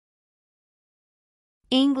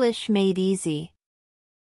English made easy.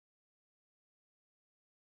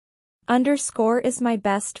 Underscore is my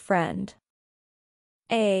best friend.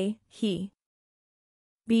 A, he.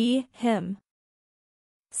 B, him.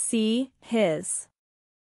 C, his.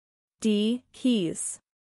 D, he's.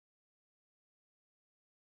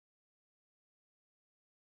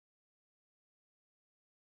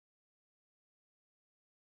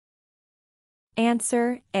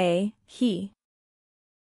 Answer A, he.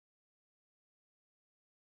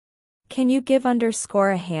 Can you give underscore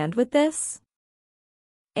a hand with this?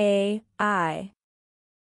 A, I.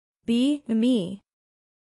 B, me.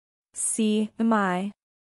 C, my.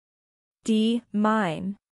 D,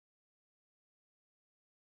 mine.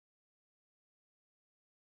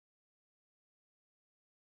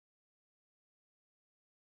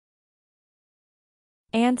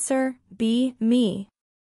 Answer B, me.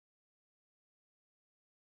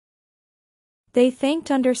 They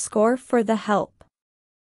thanked underscore for the help.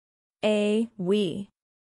 A, we.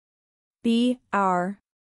 B, our.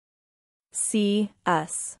 C,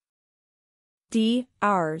 us. D,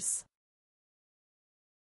 ours.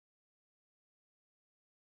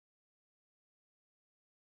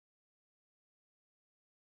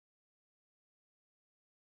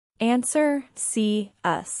 Answer C,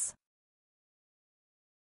 us.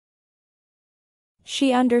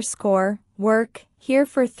 She underscore work here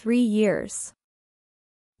for 3 years.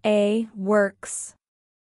 A, works.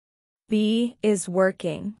 B, is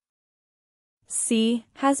working. C,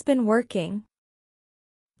 has been working.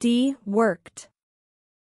 D, worked.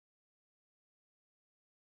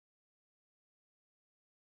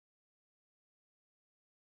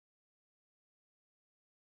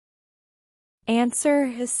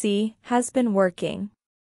 Answer C, has been working.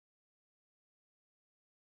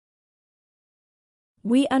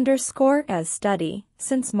 We underscore as study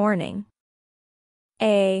since morning.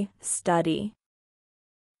 A, study.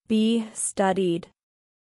 B, studied.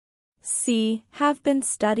 C, have been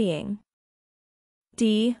studying.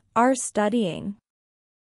 D, are studying.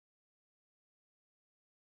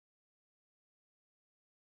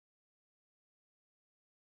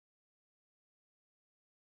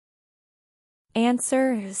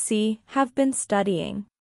 Answer C, have been studying.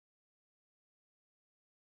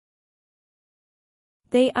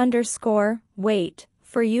 They underscore wait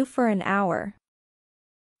for you for an hour.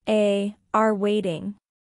 A, are waiting.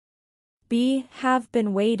 B, have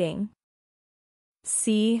been waiting.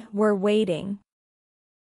 C, were waiting.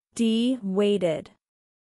 D, waited.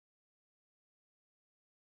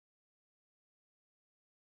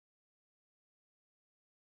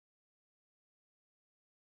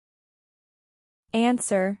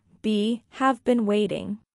 Answer B, have been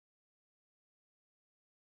waiting.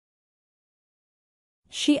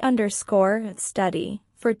 She underscore study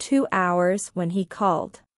for 2 hours when he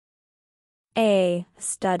called. A,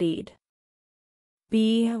 studied.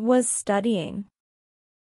 B, was studying.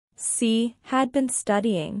 C, had been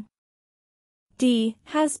studying. D,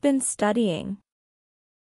 has been studying.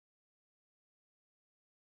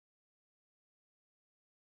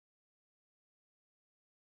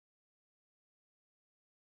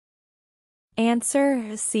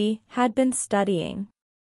 Answer C, had been studying.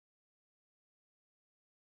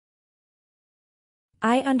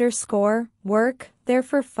 I underscore work there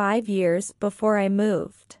for 5 years before I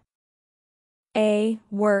moved. A,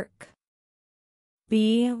 work.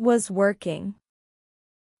 B, was working.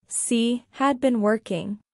 C, had been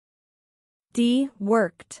working. D,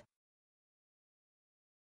 worked.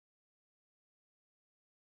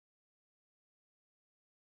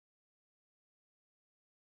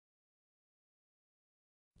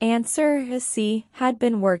 Answer C, had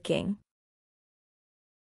been working.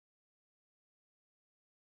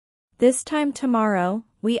 This time tomorrow,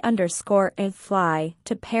 we underscore and fly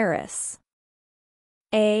to Paris.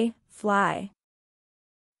 A, fly.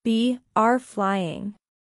 B, are flying.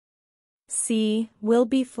 C, will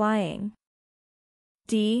be flying.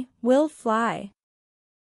 D, will fly.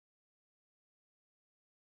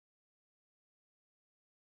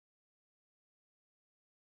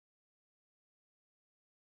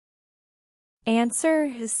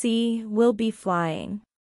 Answer C, will be flying.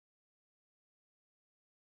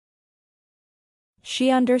 She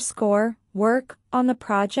underscore work on the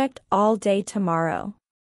project all day tomorrow.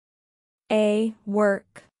 A,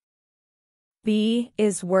 work. B,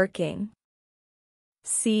 is working.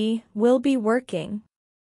 C, will be working.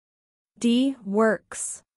 D,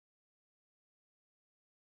 works.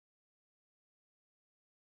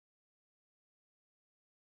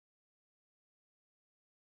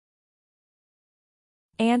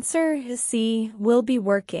 Answer C, will be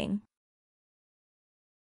working.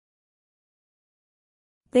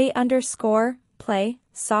 They underscore play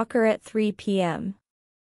soccer at 3 p.m.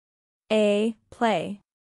 A. Play.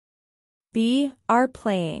 B. Are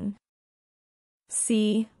playing.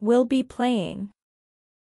 C. Will be playing.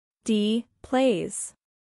 D. Plays.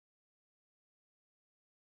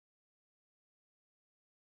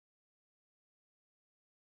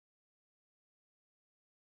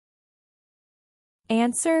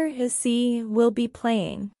 Answer is C. Will be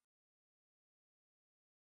playing.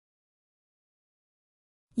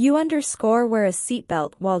 You underscore wear a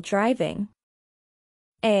seatbelt while driving.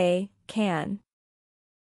 A. Can.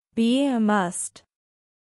 B. Must.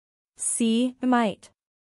 C. Might.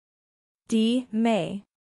 D. May.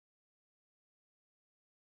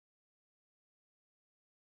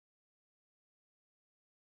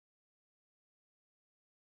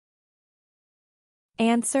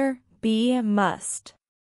 Answer B. Must.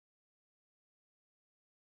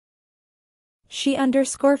 She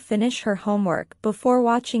underscore finish her homework before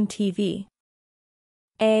watching TV.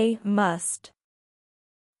 A. Must.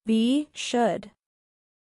 B. Should.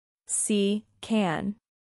 C. Can.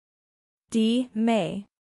 D. May.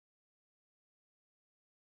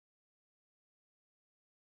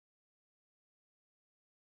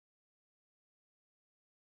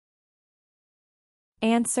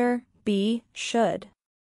 Answer B. Should.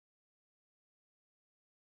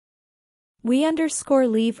 We underscore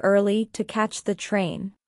leave early to catch the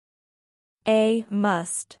train. A.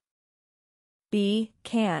 Must. B.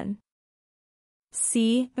 Can.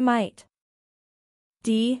 C. Might.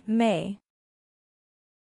 D. May.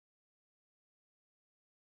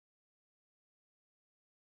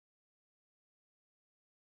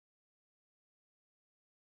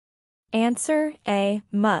 Answer A.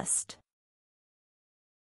 Must.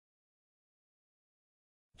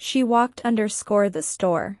 She walked underscore the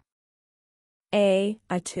store. A.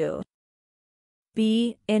 To.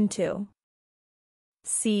 B. Into.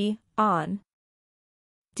 C. On.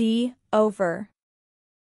 D. Over.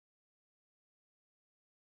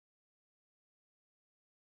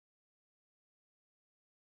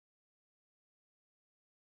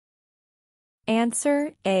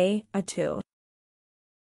 Answer A. To.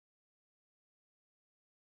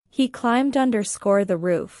 He climbed underscore the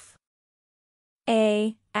roof.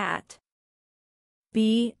 A. At.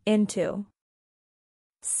 B. Into.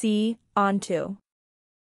 C. Onto.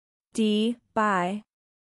 D. By.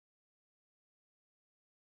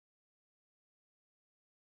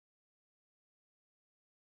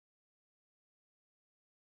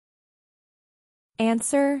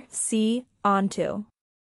 Answer C. Onto.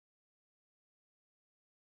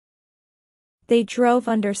 They drove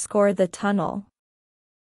underscore the tunnel.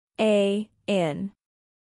 A. In.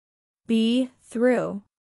 B. Through.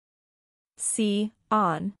 C.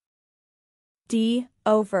 On. D.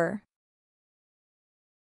 Over.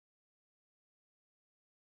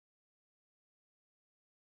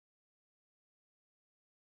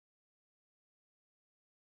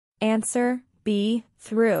 Answer B.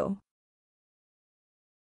 Through.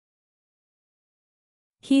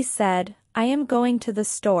 He said, I am going to the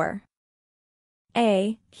store.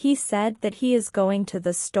 A. He said that he is going to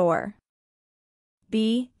the store.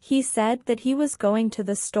 B. He said that he was going to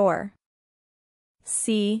the store.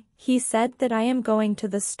 C. He said that I am going to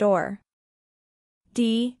the store.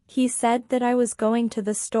 D. He said that I was going to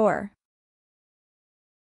the store.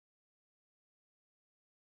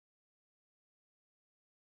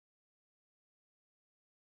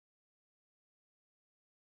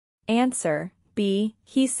 Answer B.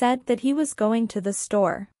 He said that he was going to the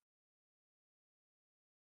store.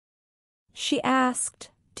 She asked,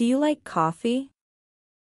 do you like coffee?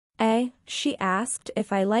 A. She asked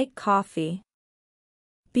if I like coffee.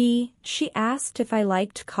 B. She asked if I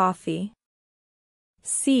liked coffee.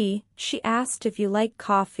 C. She asked if you like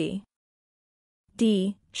coffee.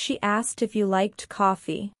 D. She asked if you liked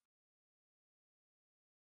coffee.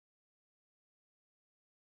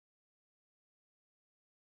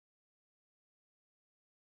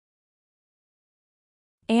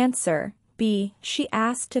 Answer B. She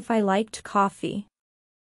asked if I liked coffee.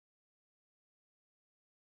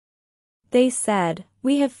 They said,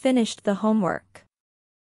 we have finished the homework.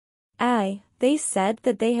 A. They said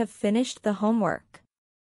that they have finished the homework.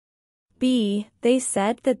 B. They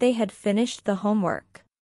said that they had finished the homework.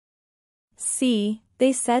 C.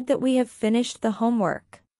 They said that we have finished the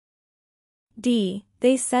homework. D.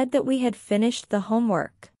 They said that we had finished the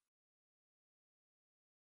homework.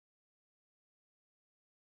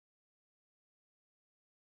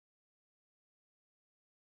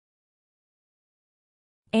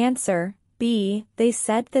 Answer B. They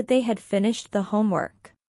said that they had finished the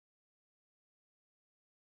homework.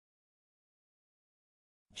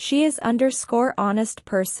 She is underscore honest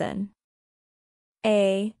person.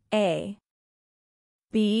 A.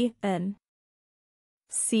 B, an.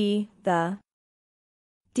 C, the.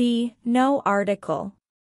 D, no article.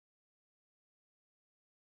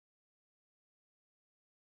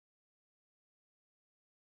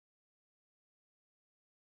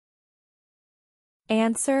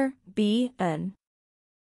 Answer, B, an.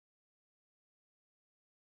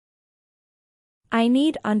 I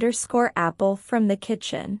need _apple from the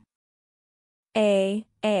kitchen. A.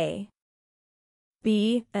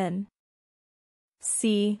 B, an.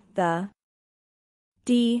 C, the.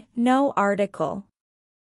 D, no article.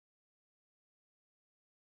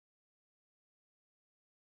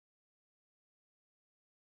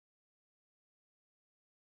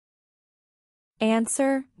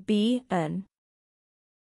 Answer, B, an.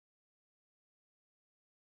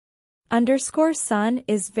 Sun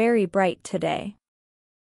is very bright today.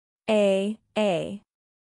 A.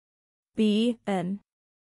 B, an.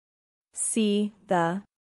 C, the.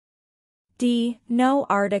 D, no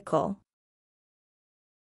article.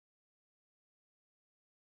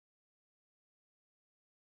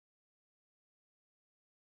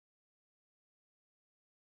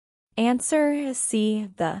 Answer, C,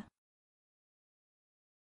 the.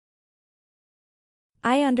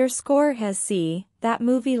 I has see that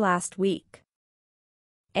movie last week.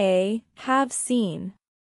 A, have seen.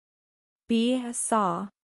 B, saw.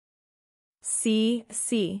 C,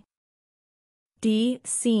 see. D,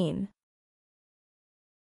 seen.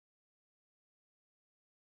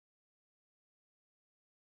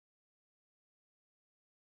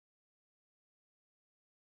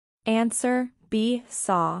 Answer, B,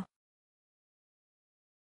 saw.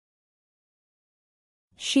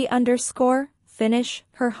 She finish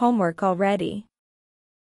her homework already.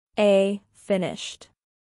 A, finished.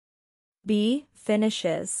 B,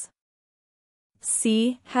 finishes.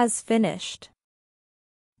 C, has finished.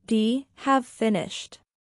 D, have finished.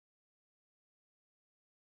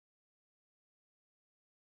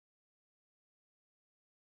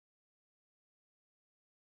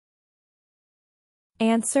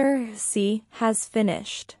 Answer, C, has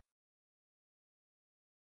finished.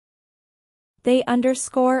 They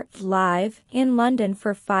live in London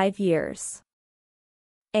for 5 years.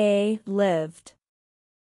 A, lived.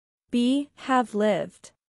 B, have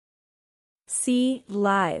lived. C,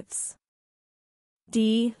 lives.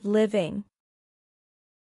 D, living.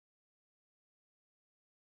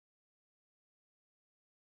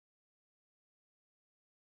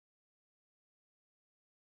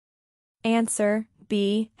 Answer,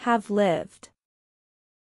 B, have lived.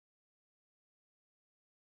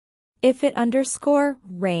 If it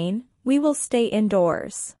rain, we will stay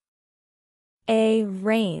indoors. A,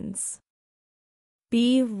 rains.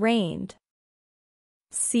 B, rained.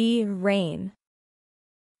 C, rain.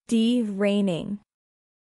 D, raining.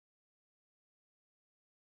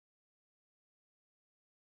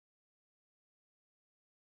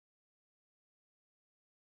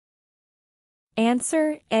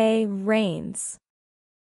 Answer, A, rains.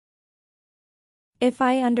 If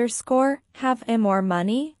I have more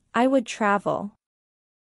money, I would travel.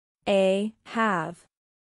 A, have.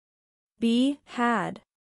 B, had.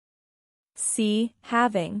 C,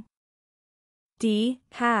 having. D,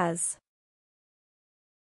 has.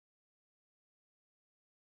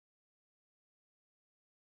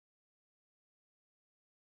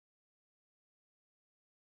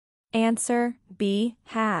 Answer, B,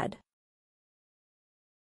 had.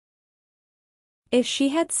 If she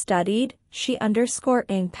had studied, she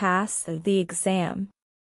ing pass the exam.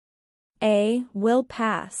 A, will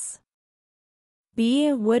pass.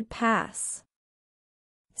 B, would pass.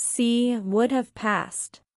 C, would have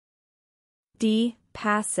passed. D,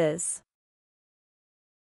 passes.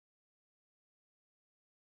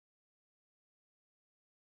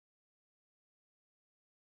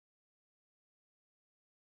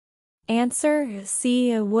 Answer,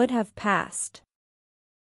 C, would have passed.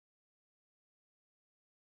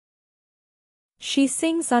 She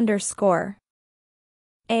sings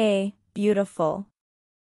A, beautiful.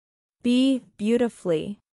 B,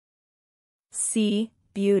 beautifully. C,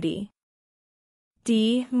 beauty.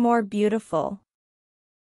 D, more beautiful.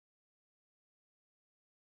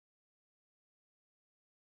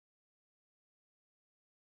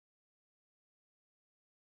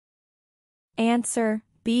 Answer,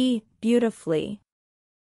 B, beautifully.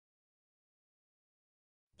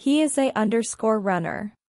 He is a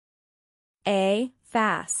runner. A,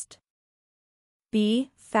 fast. B,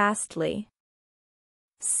 fastly.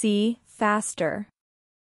 C, faster.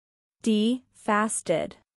 D,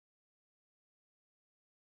 fasted.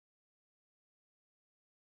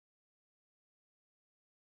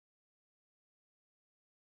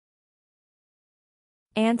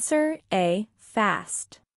 Answer A.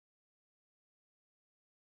 Fast.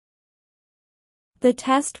 The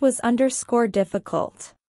test was underscore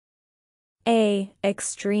difficult. A.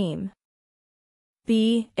 Extreme.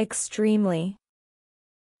 B. Extremely.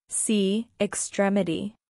 C.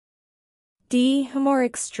 Extremity. D. More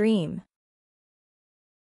extreme.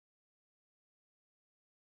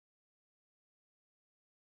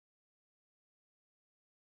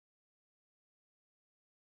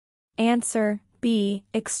 Answer B.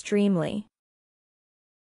 Extremely.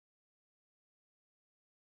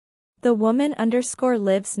 The woman underscore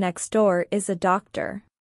lives next door is a doctor.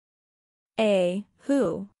 A.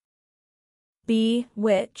 Who? B.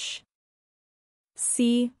 Which?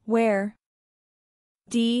 C. Where?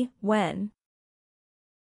 D. When?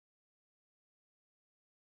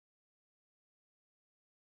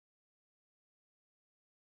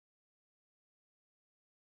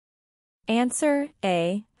 Answer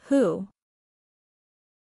A. Who?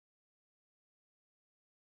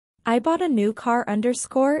 I bought a new car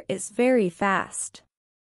underscore is very fast.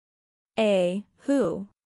 A. Who?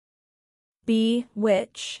 B.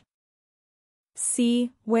 Which?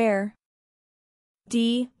 C. Where?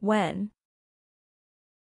 D. When?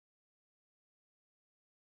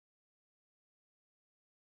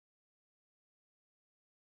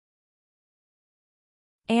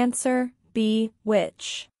 Answer B.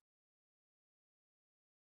 Which?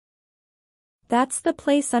 That's the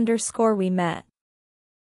place underscore we met.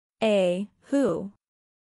 A. Who?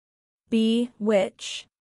 B. Which?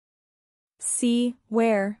 C.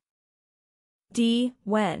 Where? D.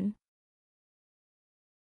 When?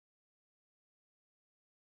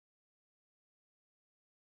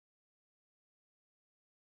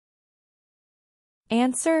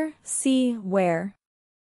 Answer C. Where?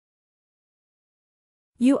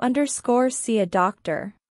 You underscore see a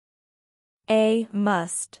doctor. A.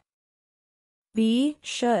 Must. B.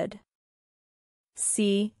 Should.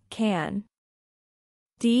 C. Can.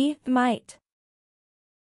 D. Might.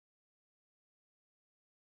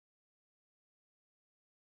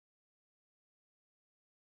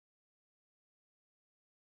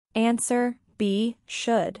 Answer B.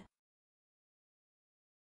 Should.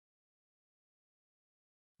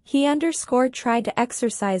 He underscore tried to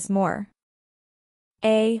exercise more.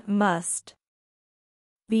 A. Must.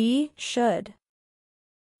 B. Should.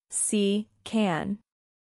 C. Can.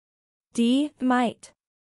 D. Might.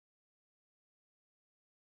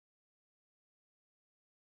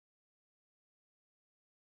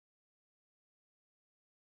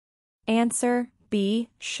 Answer B.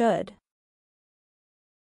 Should.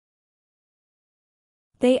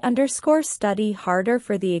 They underscore study harder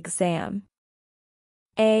for the exam.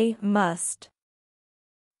 A. Must.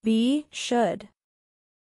 B. Should.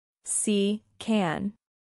 C. Can.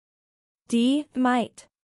 D. Might.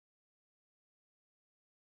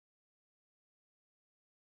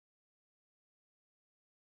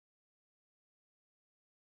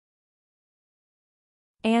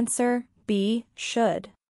 Answer B. Should.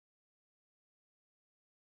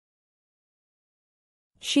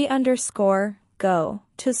 She underscore go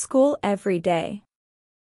to school every day.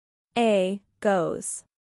 A. Goes.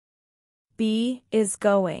 B. Is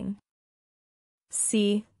going.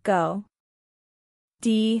 C. Go.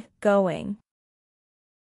 D. Going.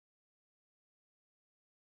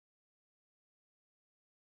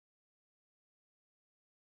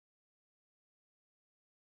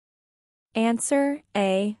 Answer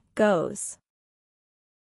A. Goes.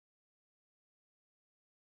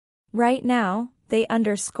 Right now, they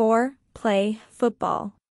underscore play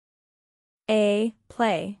football. A.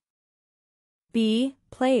 Play. B.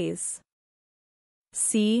 Plays.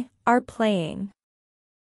 C. Are playing.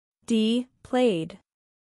 D. Played.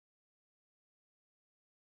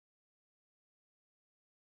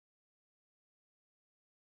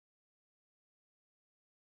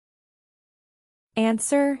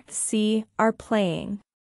 Answer C. Are playing.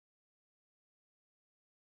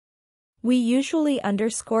 We usually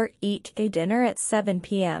underscore eat a dinner at 7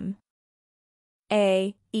 p.m.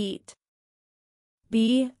 A. Eat.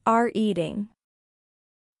 B. Are eating.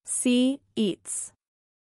 C. Eats.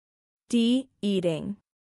 D. Eating.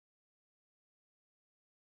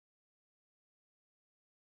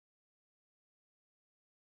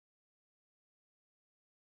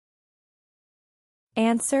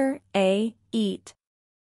 Answer A. Eat.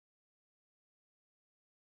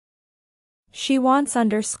 She wants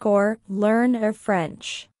underscore learn a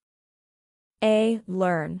French. A.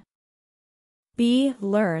 Learn. B.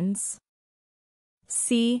 Learns.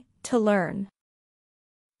 C. To learn.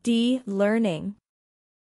 D. Learning.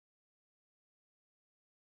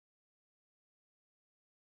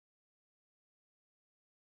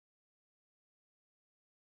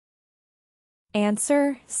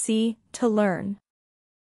 Answer C. To learn.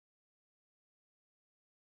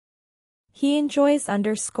 He enjoys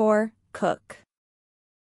cook.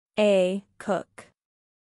 A. Cook.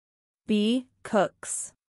 B.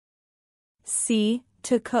 Cooks. C.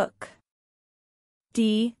 To cook.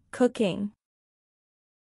 D. Cooking.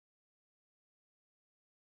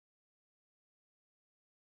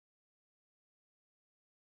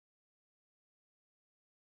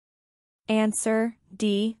 Answer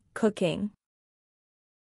D. Cooking.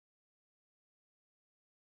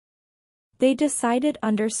 They decided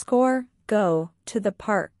go to the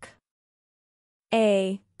park.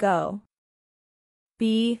 A. Go.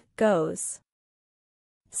 B. Goes.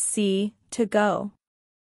 C. To go.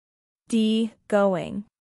 D. Going.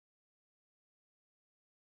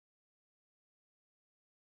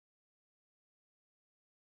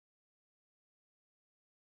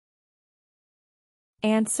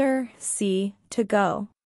 Answer C. To go.